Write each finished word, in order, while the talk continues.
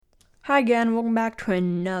Hi again, welcome back to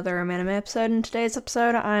another anime episode. In today's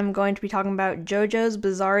episode, I'm going to be talking about JoJo's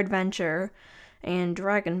Bizarre Adventure and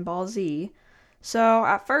Dragon Ball Z. So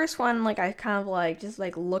at first when I kind of just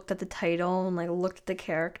looked at the title and looked at the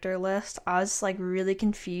character list, I was really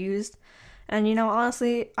confused. And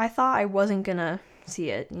honestly, I thought I wasn't gonna see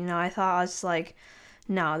it. I thought I was just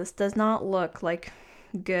no, this does not look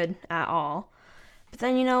good at all. But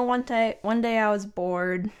then one day I was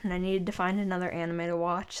bored and I needed to find another anime to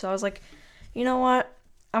watch. So I was like, you know what?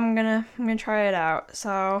 I'm gonna try it out.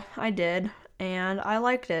 So I did, and I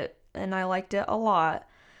liked it, and I liked it a lot.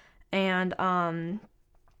 And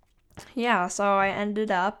yeah, so I ended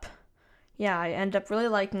up really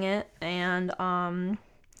liking it, and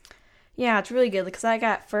yeah, it's really good because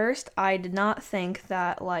at first I did not think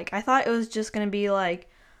that I thought it was just gonna be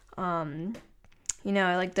um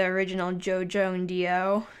the original JoJo and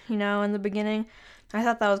Dio, in the beginning. I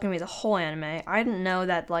thought that was gonna be the whole anime. I didn't know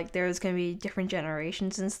that there was gonna be different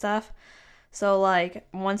generations and stuff. So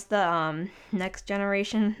once the next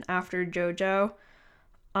generation after JoJo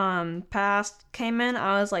passed came in,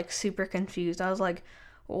 I was super confused. I was like,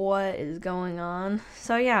 what is going on?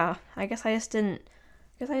 So yeah, I guess I just didn't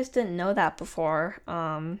know that before.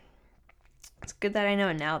 It's good that I know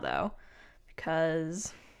it now though,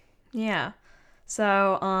 because yeah.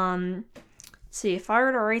 So, let's see, if I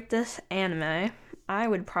were to rate this anime, I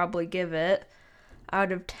would probably give it,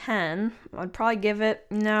 out of 10, I'd probably give it,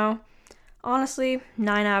 honestly,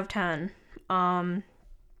 9 out of 10.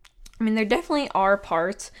 There definitely are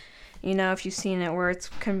parts, if you've seen it, where it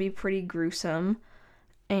can be pretty gruesome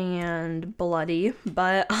and bloody,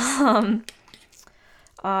 but,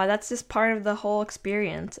 that's just part of the whole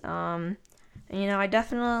experience. I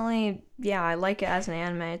definitely, yeah, I like it as an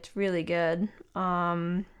anime. It's really good.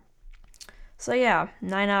 So yeah,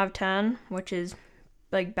 9 out of 10, which is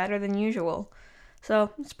better than usual.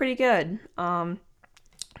 So it's pretty good. Now I'm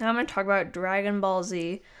gonna talk about Dragon Ball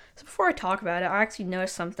Z. So before I talk about it, I actually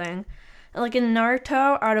noticed something. In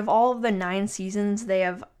Naruto, out of all of the 9 seasons,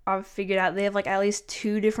 I've figured out they have at least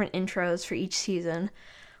 2 different intros for each season,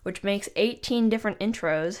 which makes 18 different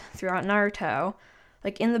intros throughout Naruto.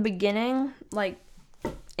 In the beginning,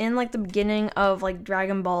 in the beginning of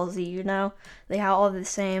Dragon Ball Z, they have all the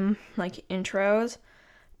same intros,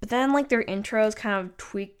 but then their intros kind of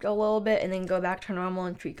tweak a little bit and then go back to normal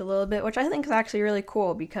and tweak a little bit, which I think is actually really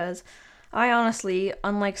cool because I honestly,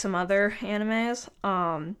 unlike some other animes,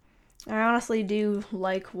 I honestly do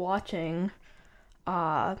like watching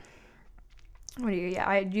I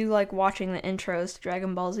do like watching the intros to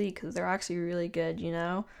Dragon Ball Z because they're actually really good.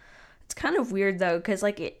 It's kind of weird though, because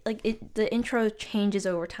the intro changes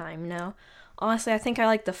over time. Honestly, I think I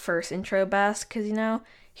like the first intro best because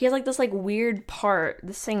he has this weird part,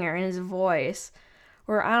 the singer in his voice,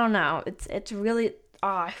 where I don't know. It's really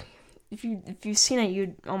if you've seen it,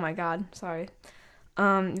 you'd, oh my god, sorry.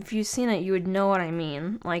 If you've seen it, you would know what I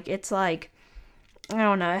mean. It's I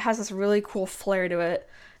don't know. It has this really cool flair to it.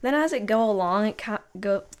 Then as it goes along, it kind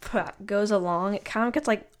of gets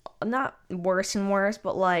not worse and worse,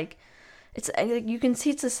 but it's you can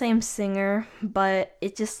see it's the same singer, but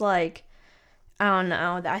it just I don't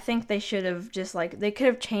know. I think they should have just they could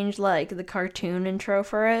have changed the cartoon intro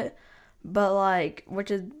for it, but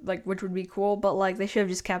which would be cool, but they should have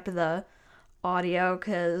just kept the audio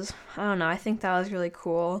because I don't know. I think that was really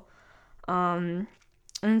cool. And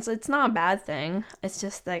it's not a bad thing. It's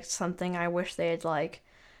just something I wish they had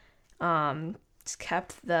just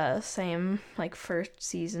kept the same first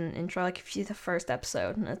season intro. If you see the first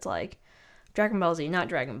episode and it's Dragon Ball Z, not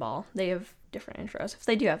Dragon Ball. They have different intros. If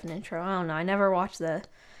they do have an intro, I don't know. I never watched the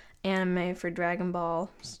anime for Dragon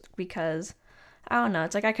Ball because I don't know.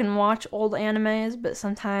 It's I can watch old animes, but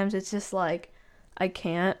sometimes it's just I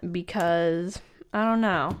can't because I don't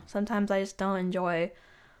know. Sometimes I just don't enjoy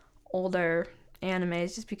older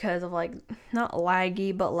animes just because of not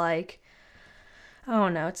laggy, but I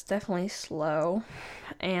don't know. It's definitely slow,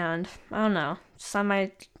 and I don't know. Some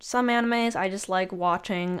animes I just like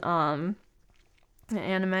watching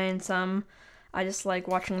anime, and some I just like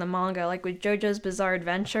watching the manga, with JoJo's Bizarre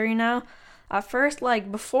Adventure. At first,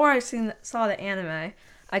 before I saw the anime,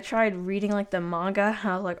 I tried reading the manga, and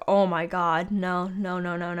I was oh my god, no, no,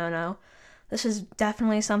 no, no, no, no. This is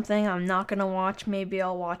definitely something I'm not gonna watch. Maybe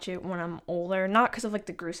I'll watch it when I'm older, not because of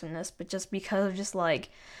the gruesomeness, but just because of just I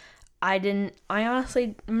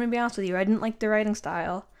honestly, I'm gonna be honest with you, I didn't like the writing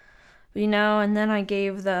style. And then I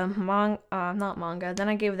gave the not manga, then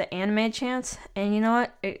I gave the anime a chance, and you know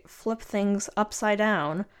what? It flipped things upside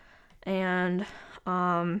down, and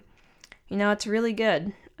it's really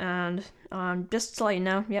good. And just to let you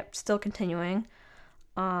know, yep, still continuing.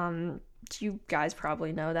 You guys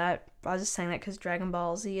probably know that. I was just saying that because Dragon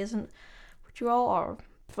Ball Z isn't what you all are.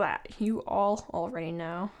 That you all already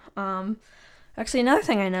know. Actually, another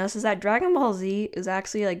thing I noticed is that Dragon Ball Z is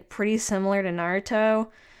actually like pretty similar to Naruto,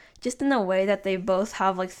 just in the way that they both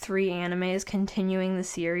have like 3 animes continuing the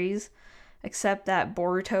series, except that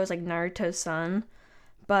Boruto is like Naruto's son.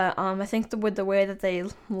 But I think with the way that they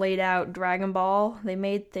laid out Dragon Ball, they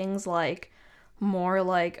made things like more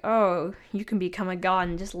like, oh, you can become a god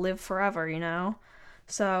and just live forever, you know?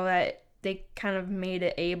 So that they kind of made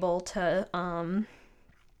it able to,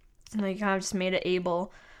 they kind of just made it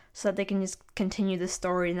able so that they can just continue the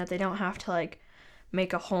story and that they don't have to, like,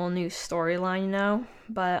 make a whole new storyline, you know?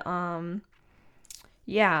 But,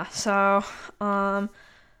 yeah, so,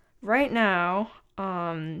 right now,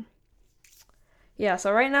 so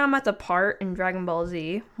right now I'm at the part in Dragon Ball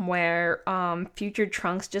Z where, future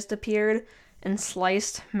Trunks just appeared and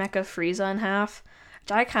sliced Mecha Frieza in half,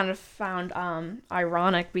 which I kind of found,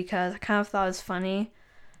 ironic because I kind of thought it was funny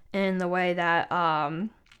in the way that,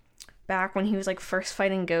 back when he was, like, first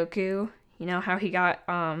fighting Goku, you know, how he got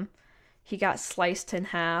sliced in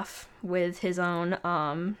half with his own,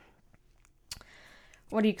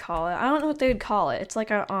 what do you call it? I don't know what they would call it. It's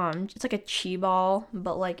like a chi ball,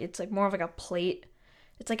 but, like, it's, like, more of, like, a plate.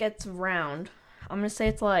 It's, like, it's round. I'm gonna say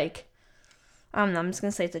it's, like, I don't know, I'm just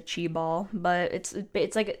gonna say it's a chi ball, but it's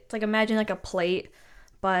like imagine, like, a plate,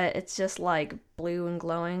 but it's just, like, blue and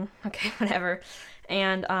glowing. Okay, whatever.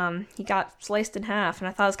 And, he got sliced in half, and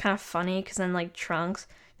I thought it was kind of funny, because then, like, Trunks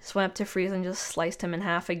just went up to Frieza and just sliced him in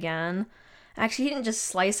half again. Actually, he didn't just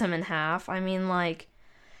slice him in half. I mean, like,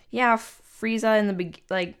 yeah,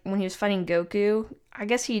 Frieza when he was fighting Goku, I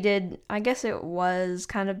guess it was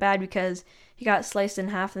kind of bad because he got sliced in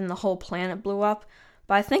half and the whole planet blew up.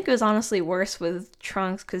 But I think it was honestly worse with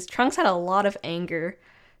Trunks, because Trunks had a lot of anger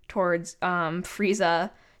towards,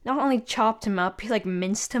 Frieza. Not only chopped him up, he, like,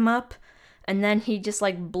 minced him up, and then he just,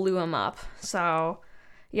 like, blew him up. So,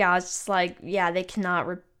 yeah, it's just like, yeah, they cannot,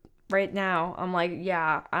 right now, I'm like,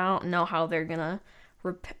 yeah, I don't know how they're gonna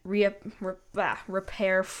repair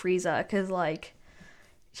Frieza, because, like,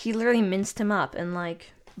 he literally minced him up and,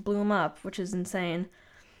 like, blew him up, which is insane.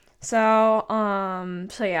 So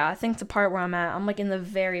yeah, I think the part where I'm like, in the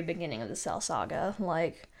very beginning of the Cell Saga.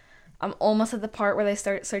 Like, I'm almost at the part where they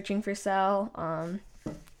start searching for Cell.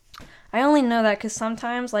 I only know that because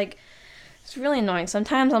sometimes, like, it's really annoying.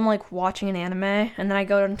 Sometimes I'm, like, watching an anime, and then I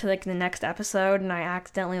go into, like, the next episode, and I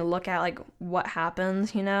accidentally look at, like, what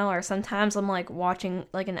happens, you know? Or sometimes I'm, like, watching,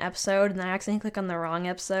 like, an episode, and then I accidentally click on the wrong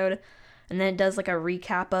episode, and then it does, like, a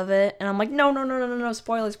recap of it, and I'm like, no,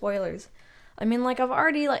 spoilers. I mean, like, I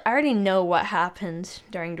already know what happened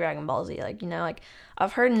during Dragon Ball Z. Like, you know, like,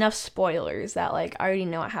 I've heard enough spoilers that, like, I already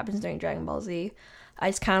know what happens during Dragon Ball Z. I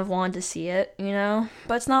just kind of wanted to see it, you know?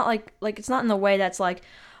 But it's not like it's not in the way that's like,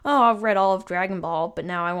 oh, I've read all of Dragon Ball, but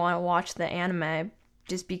now I want to watch the anime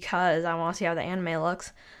just because I want to see how the anime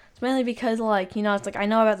looks. It's mainly because, like, you know, it's like, I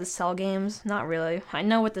know about the Cell games. Not really. I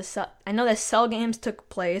know that Cell games took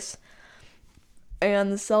place,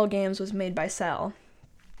 and the Cell games was made by Cell,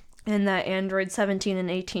 and that Android 17 and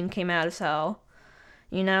 18 came out of Cell,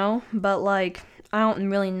 you know? But, like, I don't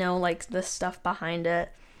really know, like, the stuff behind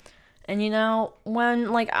it. And, you know,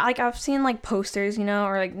 when, like, I've seen, like, posters, you know,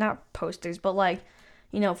 or, like, not posters, but, like,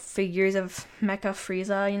 you know, figures of Mecha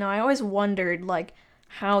Frieza, you know, I always wondered, like,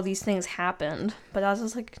 how these things happened. But I was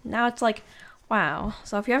just like, now it's like, wow.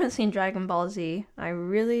 So if you haven't seen Dragon Ball Z, I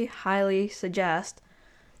really highly suggest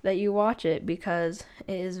that you watch it, because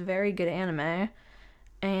it is very good anime.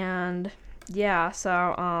 And yeah,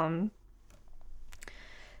 so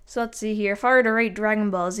let's see here. If I were to rate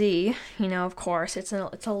Dragon Ball Z, you know, of course, it's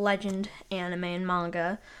a legend anime and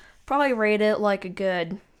manga. Probably rate it like a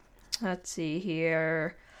good, let's see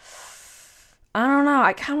here. I don't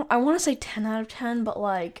know. I want to say 10 out of 10, but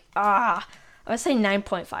like, I would say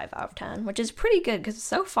 9.5 out of 10, which is pretty good, because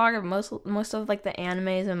so far most of like the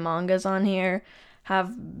animes and mangas on here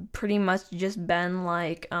have pretty much just been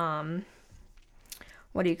like,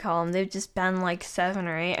 what do you call them? They've just been like 7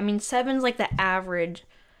 or 8. I mean, 7's like the average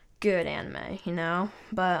good anime, you know?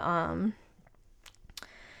 But,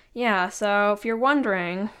 yeah, so if you're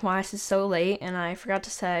wondering why this is so late, and I forgot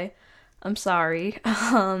to say, I'm sorry.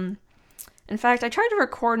 In fact, I tried to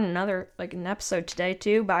record an episode today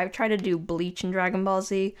too, but I tried to do Bleach and Dragon Ball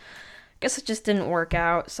Z. Guess it just didn't work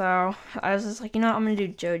out, so I was just like, you know what, I'm gonna do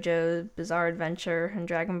JoJo's Bizarre Adventure and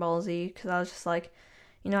Dragon Ball Z, because I was just like,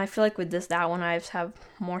 you know, I feel like with that one, I just have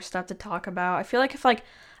more stuff to talk about. I feel like if, like,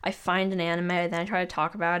 I find an anime, then I try to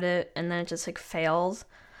talk about it, and then it just, like, fails,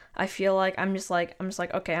 I feel like I'm just like,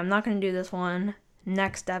 okay, I'm not gonna do this one.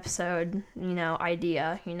 Next episode, you know,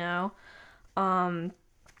 idea, you know?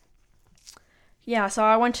 Yeah, so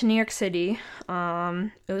I went to New York City.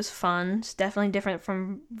 It was fun. It's definitely different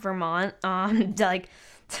from Vermont. Like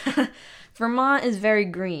Vermont is very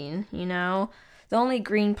green, you know. The only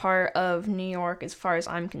green part of New York, as far as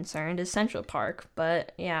I'm concerned, is Central Park.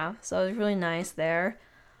 But yeah, so it was really nice there.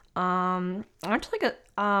 I went to like a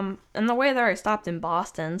on the way there I stopped in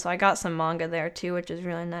Boston, so I got some manga there too, which is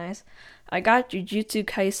really nice. I got Jujutsu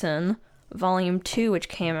Kaisen Volume 2, which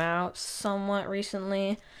came out somewhat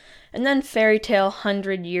recently. And then Fairy Tail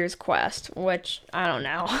 100 Years Quest, which I don't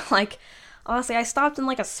know. Like honestly, I stopped in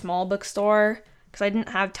like a small bookstore cuz I didn't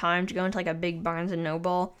have time to go into like a big Barnes and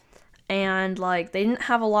Noble, and like they didn't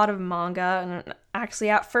have a lot of manga, and actually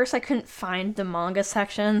at first I couldn't find the manga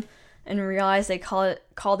section and realized they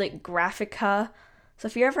called it Graphica. So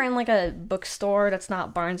if you're ever in like a bookstore that's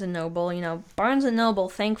not Barnes and Noble, you know, Barnes and Noble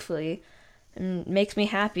thankfully, and makes me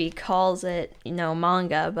happy, calls it, you know,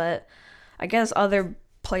 manga, but I guess other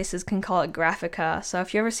places can call it Graphica. So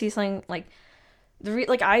if you ever see something like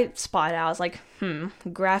like I spot out, I was like,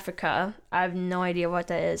 Graphica. I have no idea what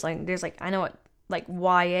that is. Like there's like I know what like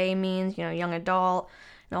YA means, you know, young adult,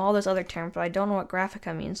 and all those other terms, but I don't know what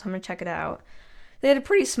Graphica means, so I'm gonna check it out. They had a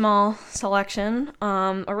pretty small selection.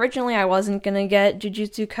 Originally I wasn't gonna get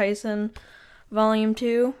Jujutsu Kaisen Volume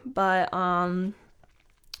 2, but I'm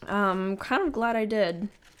kind of glad I did.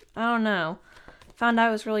 I don't know. Found out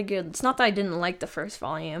it was really good. It's not that I didn't like the first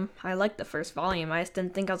volume. I liked the first volume. I just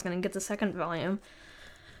didn't think I was gonna get the second volume.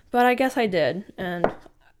 But I guess I did. And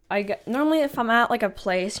normally if I'm at like a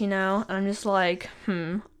place, you know, and I'm just like,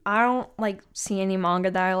 I don't like see any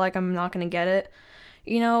manga that I like, I'm not gonna get it.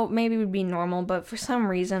 You know, maybe it would be normal, but for some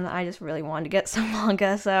reason I just really wanted to get some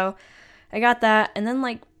manga, so I got that. And then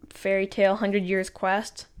like Fairy Tail 100 Years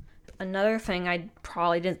Quest, another thing I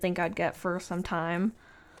probably didn't think I'd get for some time.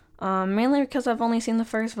 Mainly because I've only seen the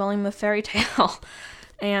first volume of Fairy Tail.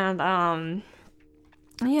 And,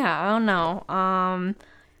 yeah, I don't know.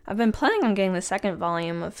 I've been planning on getting the second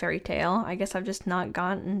volume of Fairy Tail. I guess I've just not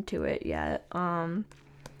gotten to it yet.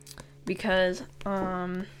 Because,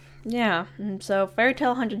 yeah. So, Fairy Tail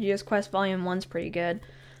 100 Years Quest Volume 1's pretty good.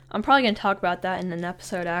 I'm probably going to talk about that in an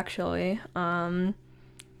episode, actually.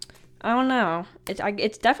 I don't know.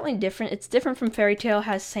 It's definitely different. It's different from Fairy Tail.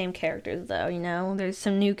 Has same characters though. You know, there's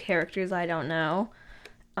some new characters I don't know.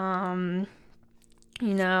 You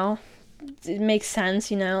know, it makes sense.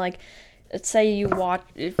 You know, like let's say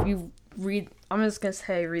if you read. I'm just gonna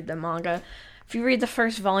say read the manga. If you read the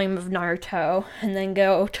first volume of Naruto and then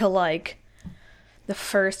go to like the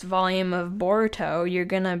first volume of Boruto, you're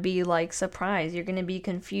gonna be like surprised. You're gonna be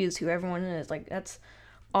confused who everyone is. Like that's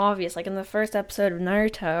obvious. Like in the first episode of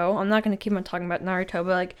Naruto, I'm not gonna keep on talking about Naruto,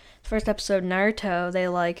 but like the first episode of Naruto, they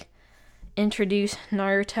like introduce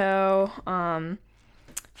Naruto.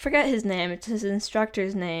 Forget his name. It's his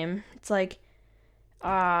instructor's name. It's like,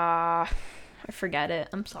 I forget it.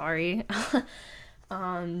 I'm sorry.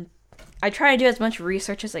 I try to do as much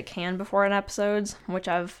research as I can before an episodes, which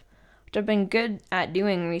I've been good at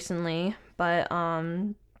doing recently, but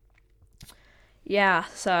yeah,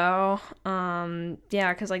 so,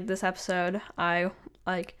 yeah, because, like, this episode, I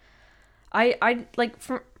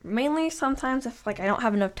for mainly sometimes if, like, I don't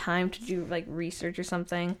have enough time to do, like, research or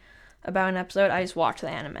something about an episode, I just watch the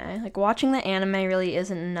anime. Like, watching the anime really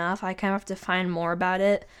isn't enough. I kind of have to find more about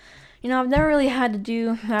it. You know, I've never really had to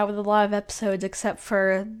do that with a lot of episodes except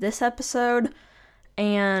for this episode,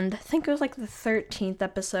 and I think it was, like, the 13th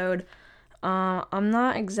episode. I'm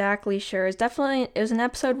not exactly sure. It was an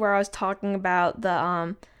episode where I was talking about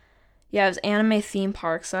the, it was Anime Theme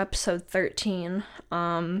Park, so episode 13.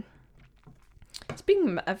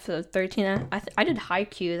 Speaking of episode 13, I did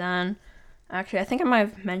Haikyuu then. Actually, I think I might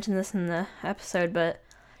have mentioned this in the episode, but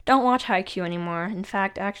don't watch Haikyuu anymore. In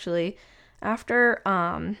fact, actually, after,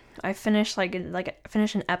 I finish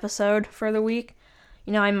finish an episode for the week,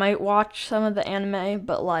 you know, I might watch some of the anime,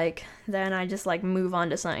 but, like, then I just, like, move on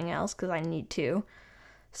to something else because I need to.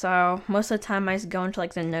 So, most of the time I just go into,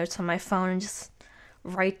 like, the notes on my phone and just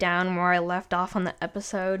write down where I left off on the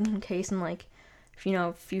episode in case in, like, you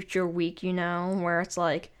know, future week, you know, where it's,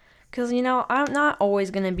 like, because, you know, I'm not always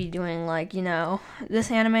going to be doing, like, you know, this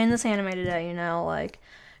anime and this anime today, you know, like,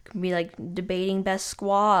 it could be, like, debating best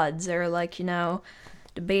squads or, like, you know,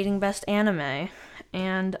 debating best anime.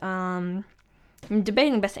 And,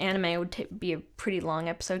 debating best anime would be a pretty long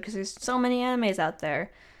episode because there's so many animes out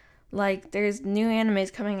there. Like, there's new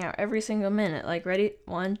animes coming out every single minute. Like, ready?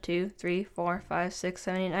 1, 2, 3, 4, 5, 6,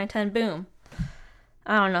 7, 8, 9, 10, boom.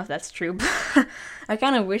 I don't know if that's true, but I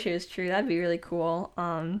kind of wish it was true. That'd be really cool.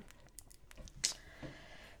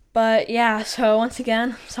 But yeah, so once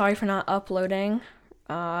again, sorry for not uploading.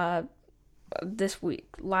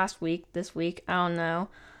 last week, this week, I don't know.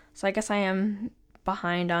 So I guess I am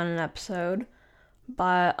behind on an episode.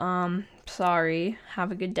 But, sorry.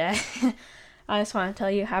 Have a good day. I just want to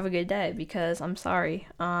tell you, have a good day, because I'm sorry.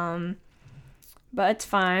 But it's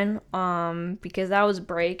fine, because that was a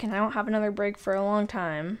break, and I don't have another break for a long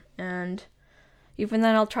time, and even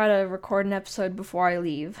then I'll try to record an episode before I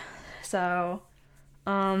leave. So,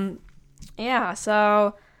 yeah,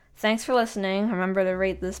 so thanks for listening. Remember to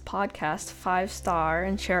rate this podcast 5-star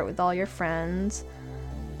and share it with all your friends.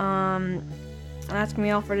 That's gonna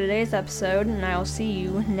be all for today's episode, and I will see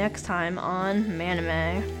you next time on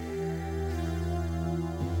Manime.